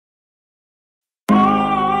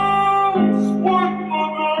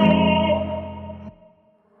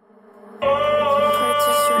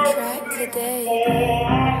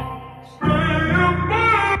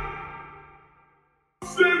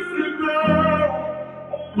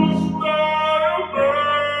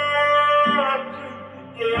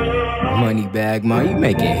Moneybagmont, you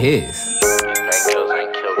make it his. These kills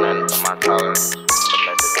ain't killed nothing but my tolerance. The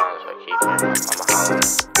message lines I keep hearing, I'm hollering.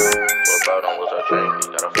 Little bro, don't lose our dream, you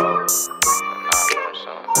gotta follow it.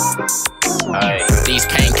 These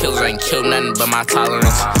painkillers ain't killed nothing but my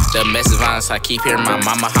tolerance. The message violence I keep hearing my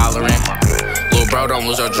mama hollering. Little bro, don't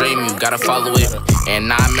lose your dream, you gotta follow it. And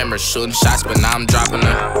now I remember shooting shots, but now I'm dropping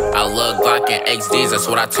them. I love Glock and XDs, that's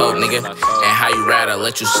what I told, nigga. And how you ride, I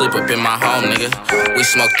let you sleep up in my home, nigga. We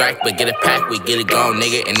smoke crack, but get it packed, we get it gone,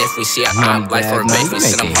 nigga. And if we see a op life for a base, we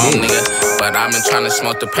send them home, nigga. But I've been trying to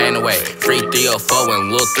smoke the pain away. Free 304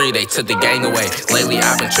 and Lil 3, they took the gang away. Lately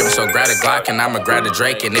I've been tripping, so grab a Glock and I'ma grab a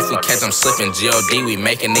Drake. And if we catch them slipping, G.O.D, we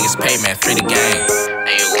making niggas pay, man, free the game.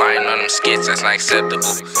 And you lying on them skits, that's not acceptable.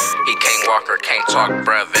 He can't walk or can't talk,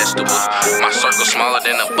 bruh, vegetables. My circle smaller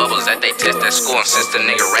than the bubbles that they test at school. And since the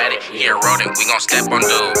nigga ratted, he a rodent, we gon' step on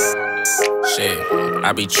dude. Shit,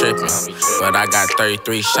 I be trippin', but I got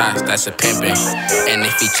 33 shots, that's a pimpin'. And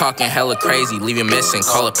if he talking hella crazy, leave him missing,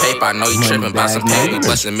 call a paper, I know you trippin'. By some pay, we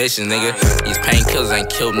bustin' missions, nigga. These painkillers ain't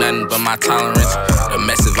killed nothing but my tolerance. The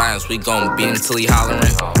message violence, we gon' beat him till he hollerin'.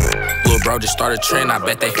 Little bro just started a trend, I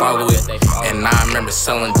bet they follow it. And now I remember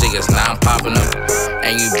selling jiggers, now I'm popping them.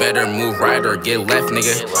 And you better move right or get left,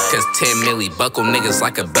 nigga. Cause 10 milli buckle niggas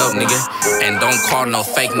like a belt, nigga. And don't call no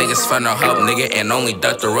fake niggas for no help, nigga. And only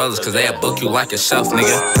duck the rollers cause they'll book you like a shelf,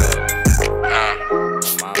 nigga.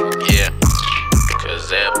 Yeah, cause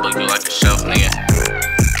they'll book you like a shelf, nigga.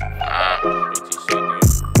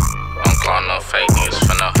 Don't call no fake niggas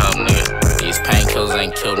for no help, nigga. These painkillers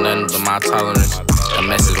ain't killed nothing but my tolerance. The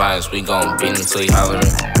message violence, we gon' beat him till he hollering.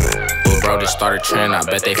 Little bro just started trend, I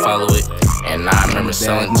bet they follow it. And now I remember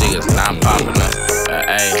selling jiggers, now I'm popping up.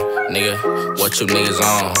 Hey, nigga, what you niggas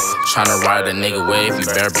on? Tryna ride a nigga wave, you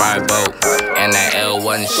better buy a boat. And that L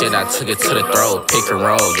wasn't shit, I took it to the throat. Pick and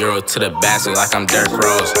roll, Euro to the basket like I'm Derrick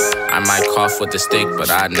Rose. I might cough with the stick, but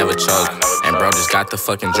I never choke. And bro just got the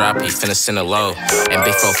fucking drop, he finna send a low. And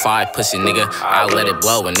Big 4-5, pussy nigga, I'll let it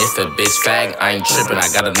blow. And if a bitch fag, I ain't trippin', I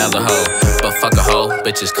got another hoe. But fuck a hoe,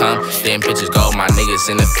 bitches come, then bitches go. My niggas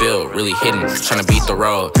in the field, really hitting, tryna beat the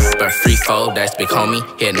road. But free fold, that's big homie,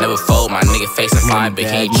 he'll never fold. My nigga facing 5, but he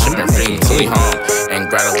ain't trippin', free till he home. And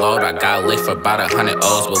grab a load, I got licked for about 100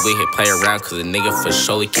 O's. But we hit play around, cause a nigga for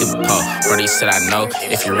surely keep a pole. Brody said I know,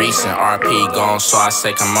 if you're recent, RP gone. So I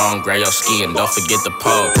say come on, grab your ski and don't forget the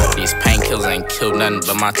pole. These painkillers ain't killed nothing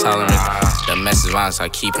but my tolerance. The message violence, I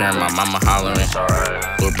keep hearing my mama hollering.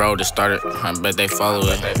 Little bro just started, I bet they follow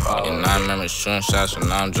it. And now I remember shooting shots, and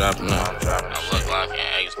now I'm dropping it. I look like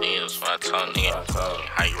an XD, that's what I told nigga.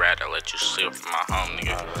 How you ride, I let you sleep from my home,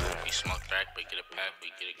 nigga. We smoke crack, we get it packed, we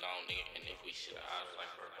get it gone, nigga. And if we see the odds like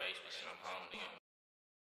for a base, we send them home, nigga.